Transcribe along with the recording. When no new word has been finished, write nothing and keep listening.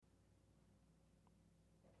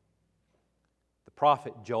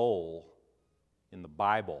prophet Joel in the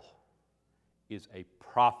Bible is a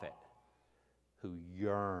prophet who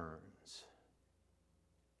yearns.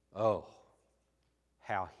 Oh,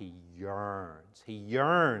 how he yearns. He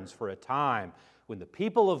yearns for a time when the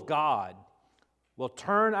people of God will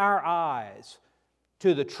turn our eyes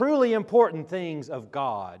to the truly important things of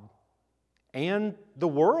God and the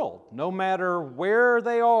world, no matter where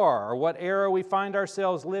they are or what era we find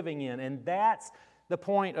ourselves living in. And that's the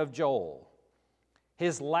point of Joel.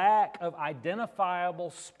 His lack of identifiable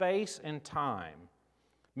space and time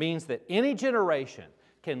means that any generation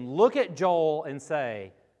can look at Joel and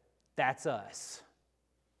say, that's us.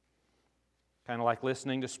 Kind of like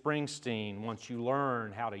listening to Springsteen. Once you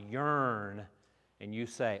learn how to yearn and you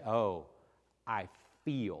say, oh, I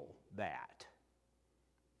feel that.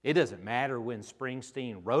 It doesn't matter when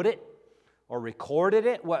Springsteen wrote it or recorded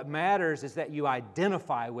it. What matters is that you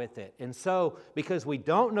identify with it. And so, because we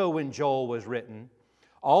don't know when Joel was written,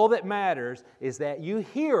 all that matters is that you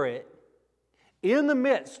hear it in the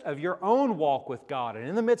midst of your own walk with God and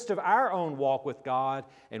in the midst of our own walk with God,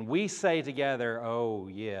 and we say together, oh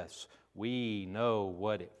yes, we know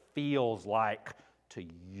what it feels like to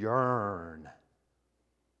yearn.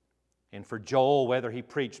 And for Joel, whether he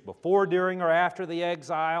preached before, during, or after the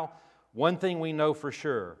exile, one thing we know for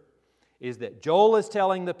sure is that Joel is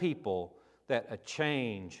telling the people that a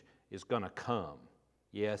change is going to come.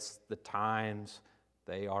 Yes, the times,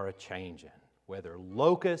 they are a-changing. Whether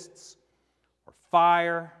locusts or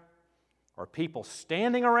fire or people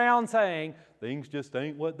standing around saying, things just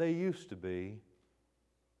ain't what they used to be,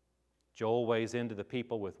 Joel weighs into the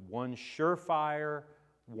people with one surefire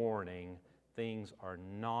warning: things are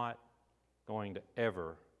not going to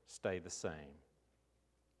ever stay the same.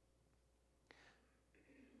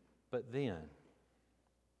 But then,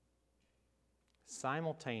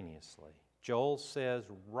 simultaneously, Joel says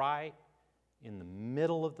right in the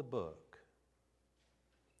middle of the book,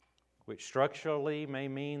 which structurally may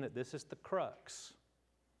mean that this is the crux,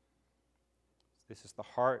 this is the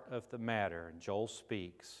heart of the matter, and Joel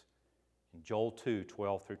speaks in Joel 2,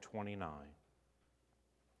 12 through 29.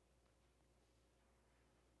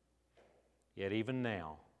 Yet even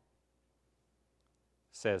now,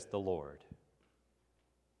 says the Lord,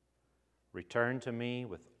 return to me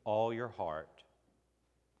with all your heart,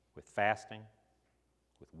 with fasting,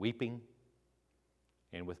 with weeping,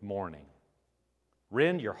 and with mourning.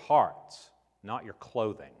 Rend your hearts, not your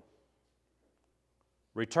clothing.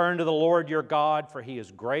 Return to the Lord your God, for He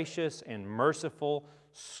is gracious and merciful,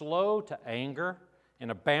 slow to anger,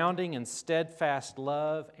 and abounding in steadfast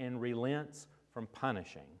love, and relents from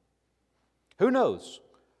punishing. Who knows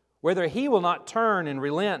whether He will not turn and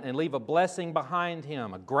relent and leave a blessing behind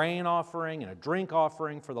Him, a grain offering and a drink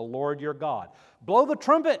offering for the Lord your God. Blow the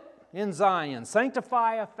trumpet in Zion,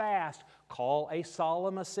 sanctify a fast, call a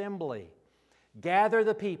solemn assembly, gather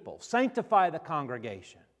the people, sanctify the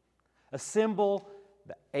congregation, assemble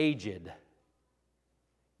the aged,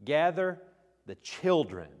 gather the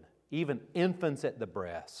children, even infants at the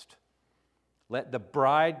breast. Let the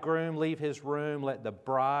bridegroom leave his room, let the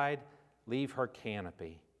bride leave her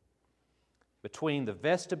canopy. Between the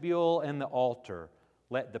vestibule and the altar,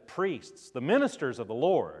 let the priests, the ministers of the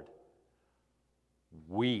Lord,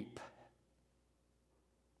 weep.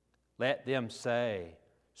 Let them say,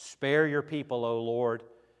 spare your people, O Lord,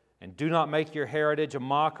 and do not make your heritage a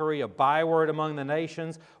mockery, a byword among the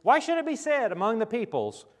nations. Why should it be said among the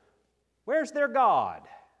peoples, where's their God?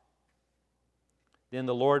 Then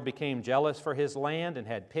the Lord became jealous for His land and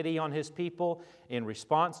had pity on His people. In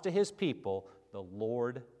response to His people, the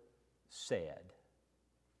Lord said,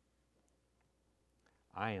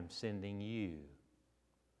 I am sending you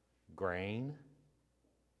grain,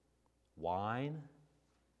 wine,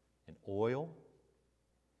 and oil,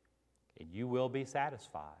 and you will be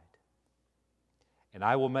satisfied. And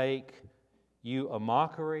I will make you a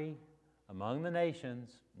mockery among the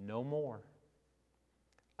nations no more.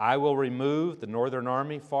 I will remove the northern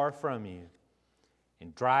army far from you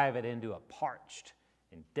and drive it into a parched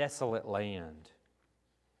and desolate land.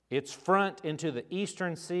 Its front into the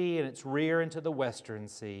eastern sea and its rear into the western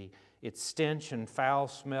sea. Its stench and foul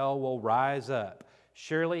smell will rise up.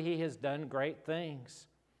 Surely He has done great things.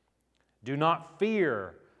 Do not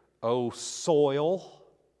fear, O soil.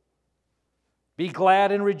 Be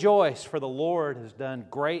glad and rejoice, for the Lord has done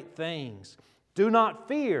great things. Do not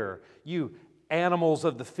fear, you animals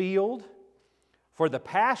of the field, for the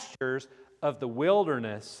pastures of the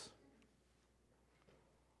wilderness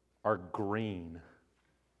are green.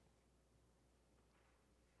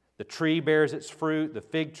 The tree bears its fruit, the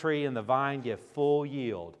fig tree and the vine give full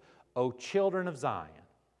yield. O children of Zion,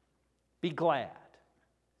 be glad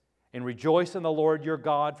And rejoice in the Lord your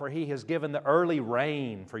God, for He has given the early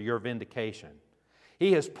rain for your vindication.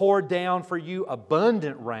 He has poured down for you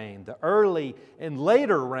abundant rain, the early and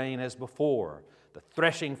later rain as before. The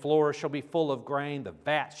threshing floor shall be full of grain, the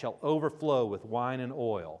vats shall overflow with wine and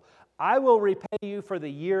oil. I will repay you for the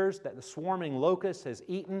years that the swarming locust has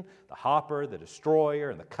eaten, the hopper, the destroyer,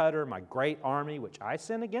 and the cutter, my great army, which I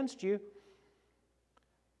sent against you.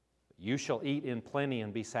 You shall eat in plenty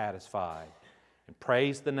and be satisfied, and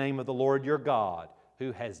praise the name of the Lord your God,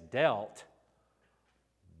 who has dealt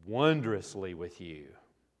wondrously with you.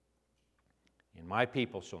 And my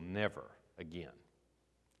people shall never again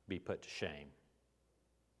be put to shame.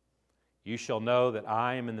 You shall know that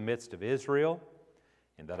I am in the midst of Israel,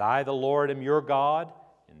 and that I, the Lord, am your God,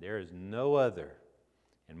 and there is no other.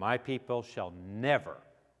 And my people shall never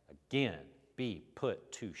again be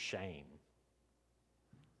put to shame.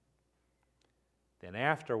 Then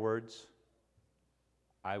afterwards,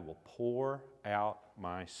 I will pour out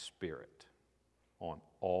my Spirit on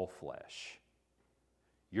all flesh.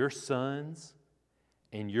 Your sons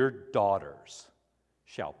and your daughters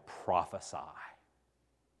shall prophesy.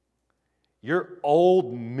 Your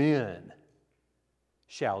old men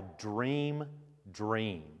shall dream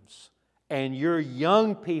dreams, and your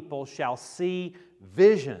young people shall see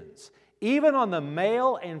visions. Even on the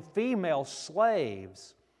male and female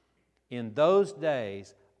slaves, in those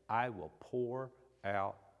days I will pour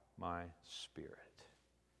out my Spirit.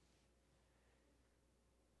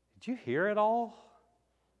 Did you hear it all?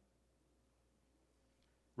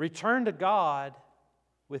 Return to God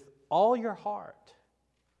with all your heart.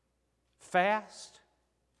 Fast.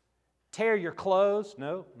 Tear your clothes.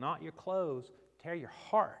 No, not your clothes. Tear your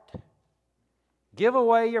heart. Give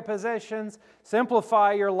away your possessions.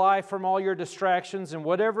 Simplify your life from all your distractions and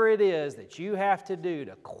whatever it is that you have to do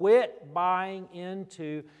to quit buying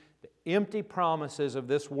into the empty promises of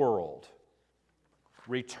this world.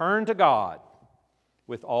 Return to God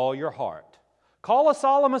with all your heart. Call a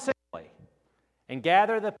solemn assembly and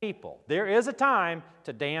gather the people. There is a time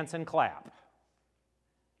to dance and clap.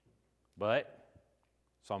 But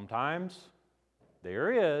sometimes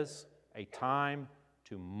there is a time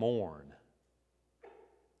to mourn.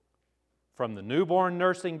 From the newborn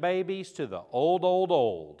nursing babies to the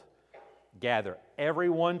old, gather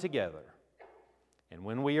everyone together. And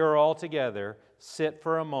when we are all together, sit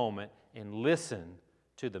for a moment and listen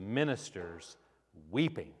to the ministers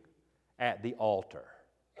weeping at the altar.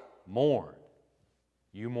 Mourn,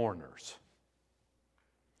 you mourners.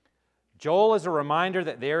 Joel is a reminder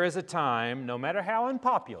that there is a time, no matter how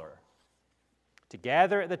unpopular, to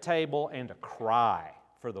gather at the table and to cry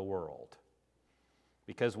for the world.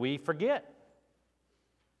 Because we forget.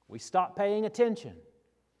 We stop paying attention.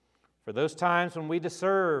 For those times when we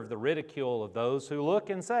deserve the ridicule of those who look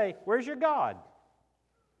and say, "Where's your God?"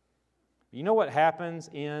 You know what happens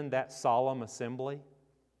in that solemn assembly?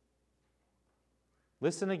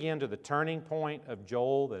 Listen again to the turning point of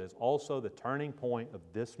Joel that is also the turning point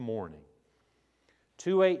of this morning.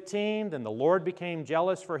 2:18, then the Lord became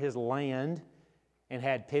jealous for his land and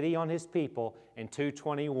had pity on his people. And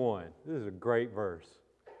 2:21, this is a great verse.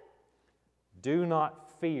 Do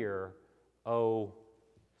not fear, O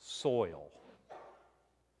soil.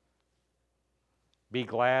 Be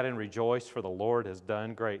glad and rejoice, for the Lord has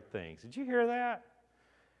done great things. Did you hear that?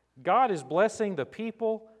 God is blessing the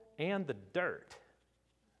people and the dirt.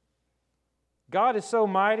 God is so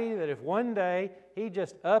mighty that if one day He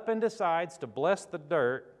just up and decides to bless the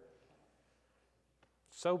dirt,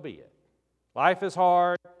 so be it. Life is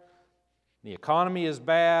hard, the economy is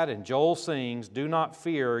bad, and Joel sings, "Do not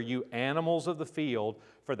fear, you animals of the field,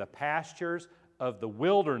 for the pastures of the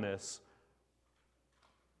wilderness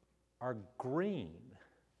are green."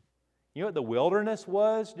 You know what the wilderness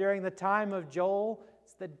was during the time of Joel?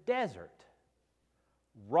 It's the desert.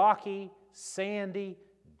 Rocky, sandy,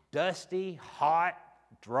 dusty, hot,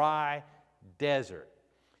 dry desert.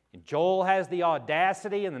 And Joel has the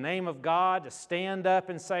audacity in the name of God to stand up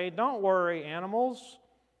and say, "Don't worry, animals,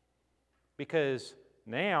 because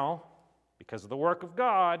now, because of the work of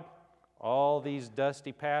God, all these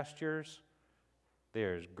dusty pastures,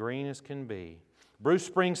 they're as green as can be." Bruce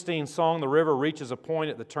Springsteen's song, "The River," reaches a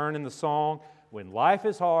point at the turn in the song when life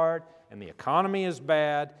is hard and the economy is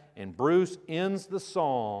bad, and Bruce ends the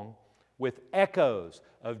song with echoes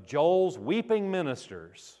of Joel's weeping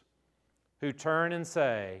ministers who turn and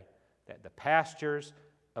say that the pastures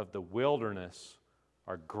of the wilderness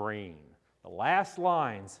are green. The last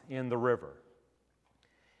lines in "The River."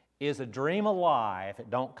 Is a dream a lie if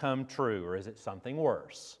it don't come true, or is it something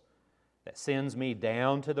worse that sends me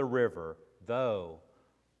down to the river, though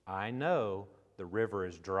I know the river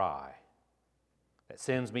is dry? that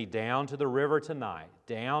sends me down to the river tonight,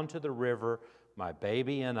 down to the river, my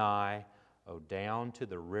baby and I, oh, down to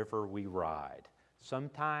the river we ride.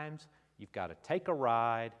 Sometimes you've got to take a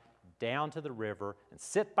ride down to the river and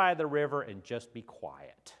sit by the river and just be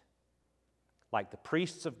quiet. Like the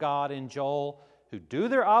priests of God in Joel, who do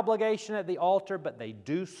their obligation at the altar, but they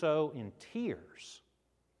do so in tears.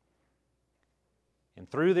 And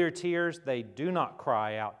through their tears, they do not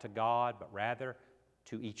cry out to God, but rather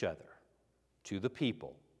to each other, to the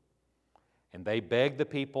people. And they beg the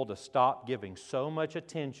people to stop giving so much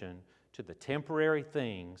attention to the temporary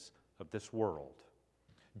things of this world.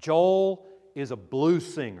 Joel is a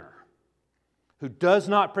blues singer who does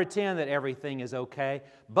not pretend that everything is okay,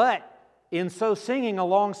 but in so singing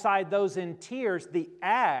alongside those in tears, the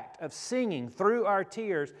act of singing through our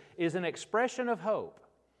tears is an expression of hope.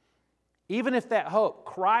 Even if that hope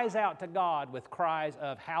cries out to God with cries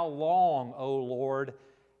of, "How long, O Lord,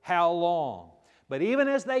 how long?" But even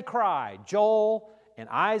as they cry, Joel and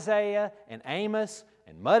Isaiah and Amos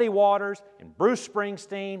and Muddy Waters and Bruce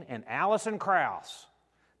Springsteen and Alison Krauss,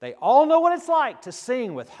 they all know what it's like to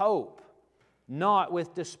sing with hope, not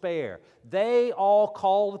with despair. They all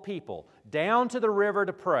call the people down to the river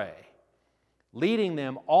to pray, leading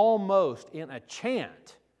them almost in a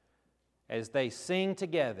chant as they sing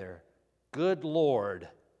together, "Good Lord,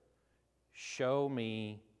 show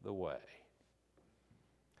me the way."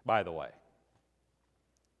 By the way,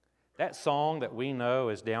 that song that we know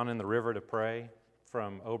is "Down in the River to Pray"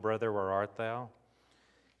 from "O Brother, Where Art Thou"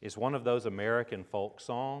 is one of those American folk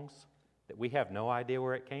songs that we have no idea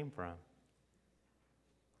where it came from.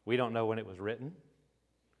 We don't know when it was written,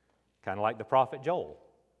 kind of like the prophet Joel,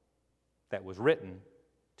 that was written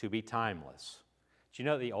to be timeless. Do you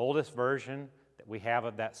know the oldest version that we have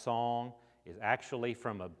of that song is actually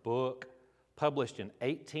from a book published in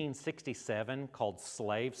 1867 called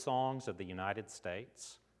Slave Songs of the United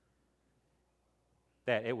States?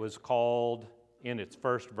 That it was called, in its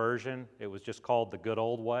first version, it was just called The Good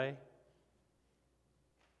Old Way.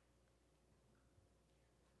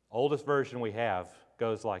 Oldest version we have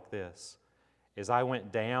goes like this: "As I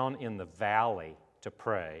went down in the valley to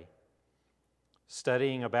pray,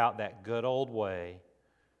 studying about that good old way,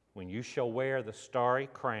 when you shall wear the starry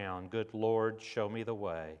crown, good Lord, show me the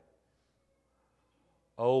way.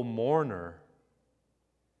 O mourner,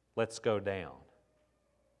 let's go down."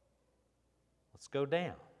 Let's go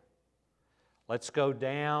down. Let's go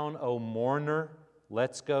down, O mourner,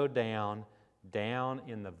 let's go down, down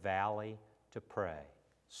in the valley to pray.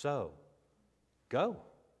 So, go.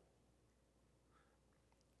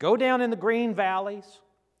 Go down in the green valleys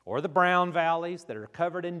or the brown valleys that are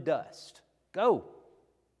covered in dust. Go.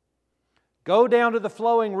 Go down to the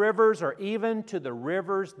flowing rivers or even to the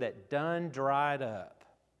rivers that done dried up.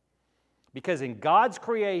 Because in God's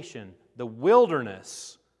creation, the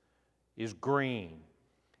wilderness is green.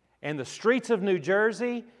 And the streets of New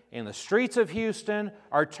Jersey and the streets of Houston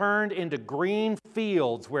are turned into green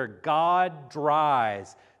fields where God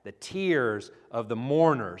dries the tears of the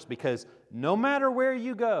mourners. Because no matter where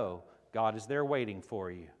you go, God is there waiting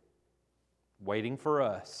for you, waiting for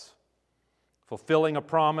us, fulfilling a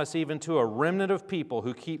promise even to a remnant of people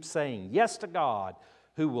who keep saying yes to God,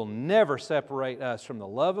 who will never separate us from the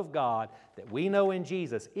love of God that we know in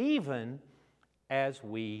Jesus, even as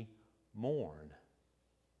we mourn.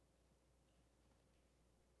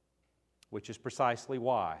 Which is precisely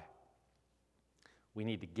why we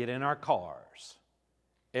need to get in our cars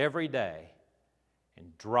every day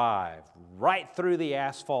and drive right through the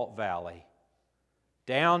asphalt valley,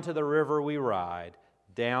 down to the river we ride,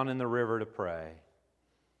 down in the river to pray.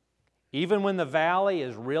 Even when the valley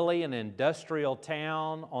is really an industrial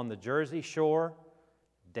town on the Jersey Shore,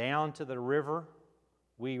 down to the river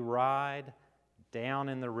we ride, down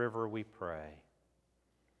in the river we pray.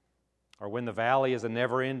 Or when the valley is a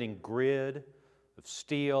never-ending grid of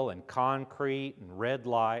steel and concrete and red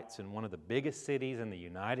lights in one of the biggest cities in the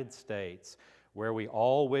United States, where we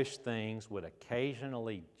all wish things would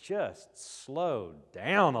occasionally just slow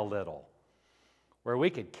down a little, where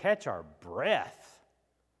we could catch our breath.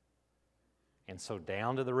 And so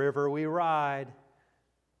down to the river we ride,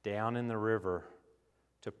 down in the river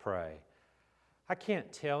to pray. I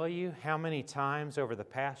can't tell you how many times over the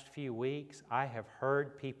past few weeks I have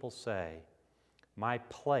heard people say, "My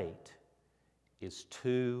plate is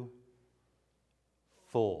too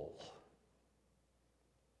full."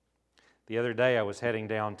 The other day I was heading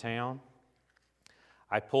downtown.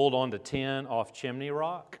 I pulled onto 10 off Chimney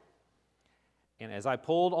Rock. And as I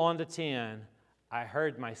pulled onto 10, I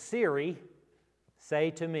heard my Siri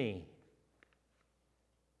say to me,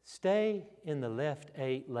 "Stay in the left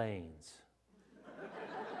 8 lanes."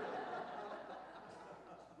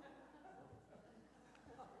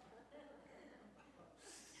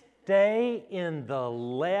 stay in the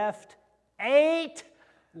left 8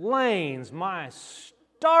 lanes. My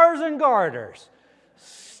stars and garters.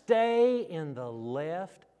 Stay in the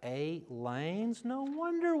left 8 lanes. No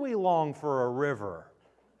wonder we long for a river.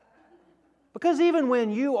 Because even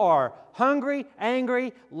when you are hungry,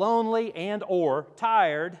 angry, lonely, and or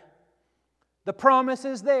tired, the promise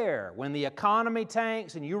is there. When the economy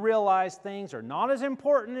tanks and you realize things are not as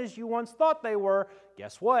important as you once thought they were,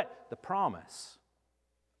 guess what? The promise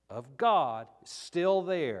of God is still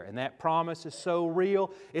there. And that promise is so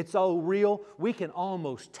real. It's so real, we can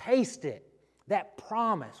almost taste it. That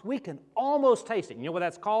promise, we can almost taste it. You know what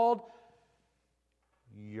that's called?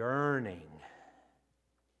 Yearning.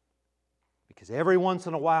 Because every once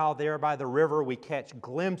in a while there by the river we catch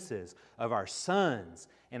glimpses of our sons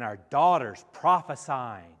and our daughters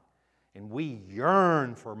prophesying. And we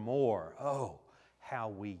yearn for more. Oh, how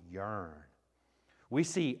we yearn. We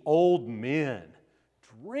see old men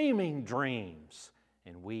dreaming dreams,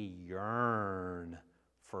 and we yearn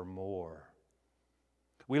for more.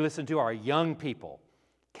 We listen to our young people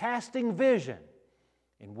casting vision,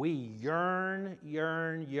 and we yearn,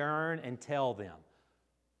 yearn, yearn, and tell them,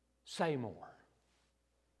 say more.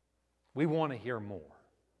 We want to hear more.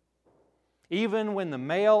 Even when the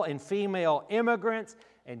male and female immigrants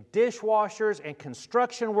and dishwashers and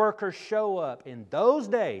construction workers show up in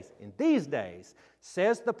these days,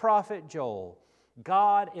 says the prophet Joel,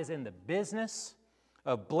 God is in the business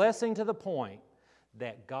of blessing to the point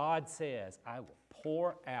that God says, I will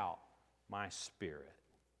pour out my Spirit.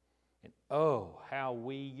 And oh, how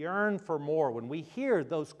we yearn for more when we hear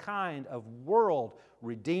those kind of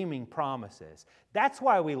world-redeeming promises. That's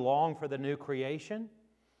why we long for the new creation.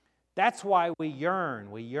 That's why we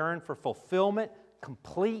yearn. We yearn for fulfillment,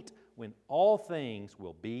 complete, when all things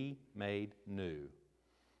will be made new.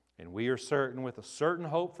 And we are certain, with a certain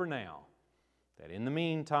hope for now, that in the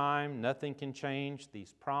meantime, nothing can change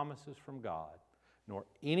these promises from God, nor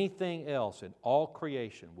anything else in all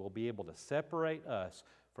creation will be able to separate us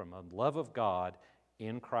from the love of God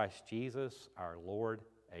in Christ Jesus our Lord.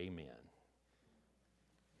 Amen.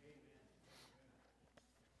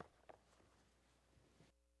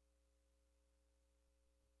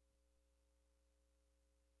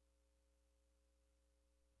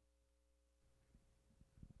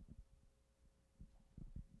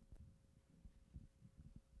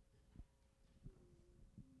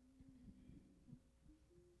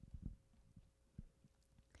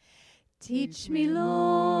 Teach me,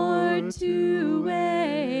 Lord, to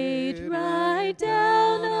wait right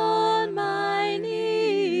down on my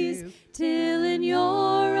knees, till in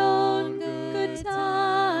your own good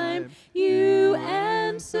time you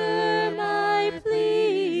answer my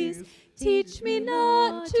pleas. Teach me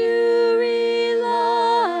not to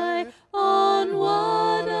rely on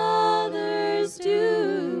what others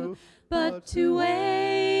do, but to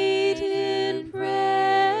wait in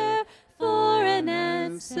prayer for an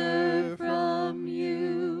answer from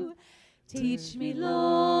you. Teach me,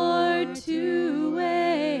 Lord, to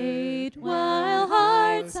wait while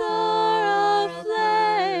hearts are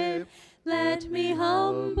aflame. Let me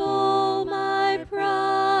humble my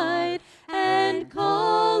pride and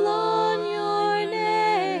call on your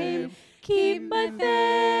name. Keep my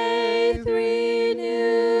faith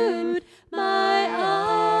renewed, my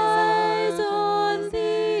eyes on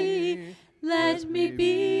thee. Let me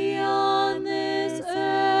be on this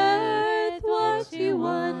earth what you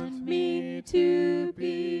want me to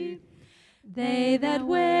be. They that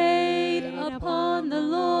wait upon the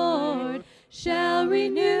Lord shall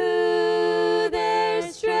renew their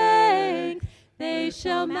strength. They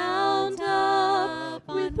shall mount up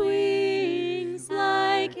with wings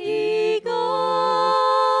like eagles.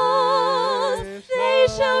 They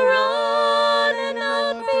shall run and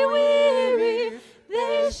not be weary.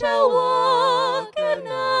 They shall walk and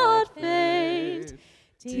not faint.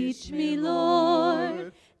 Teach me,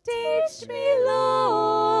 Lord, teach me,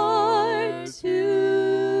 Lord,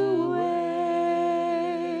 to wait.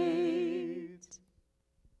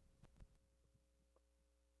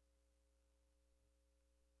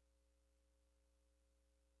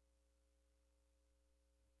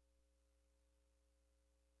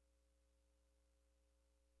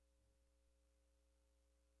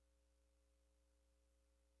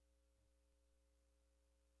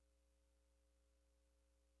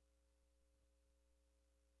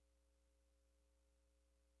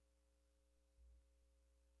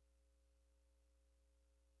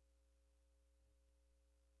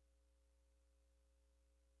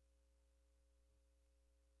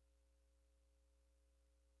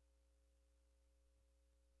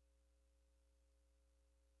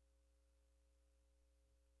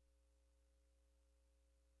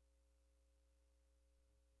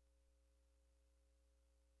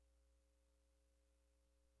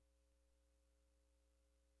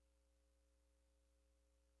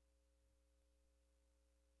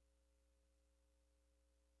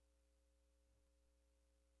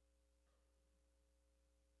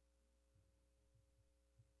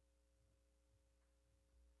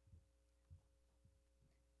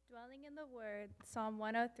 Dwelling in the Word, Psalm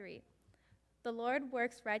 103. The Lord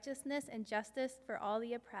works righteousness and justice for all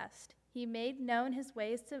the oppressed. He made known his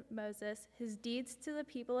ways to Moses, his deeds to the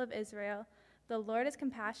people of Israel. The Lord is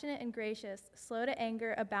compassionate and gracious, slow to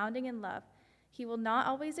anger, abounding in love. He will not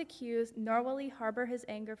always accuse, nor will he harbor his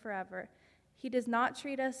anger forever. He does not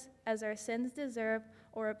treat us as our sins deserve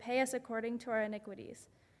or repay us according to our iniquities.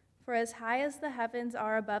 For as high as the heavens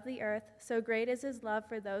are above the earth, so great is his love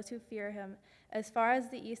for those who fear him. As far as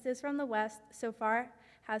the east is from the west, so far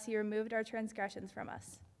has he removed our transgressions from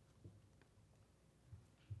us.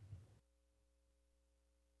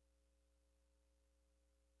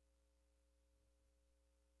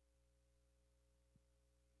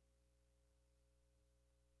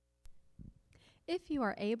 If you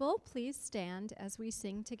are able, please stand as we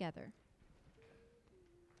sing together.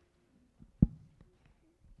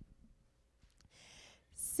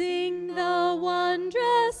 Sing the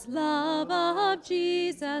wondrous love of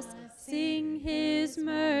Jesus, sing his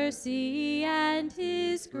mercy and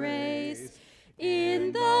his grace.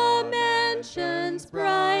 In the mansions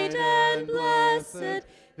bright and blessed,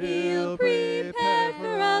 he'll prepare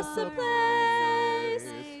for us a place.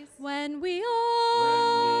 When we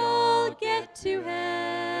all get to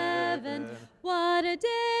heaven, what a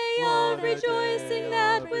day of rejoicing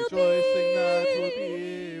that will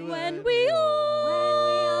be. When we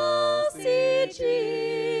all see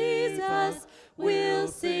Jesus, we'll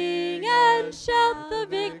sing and shout the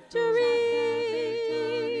victory.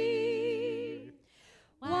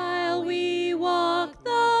 While we walk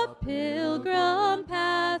the pilgrim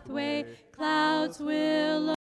pathway, clouds will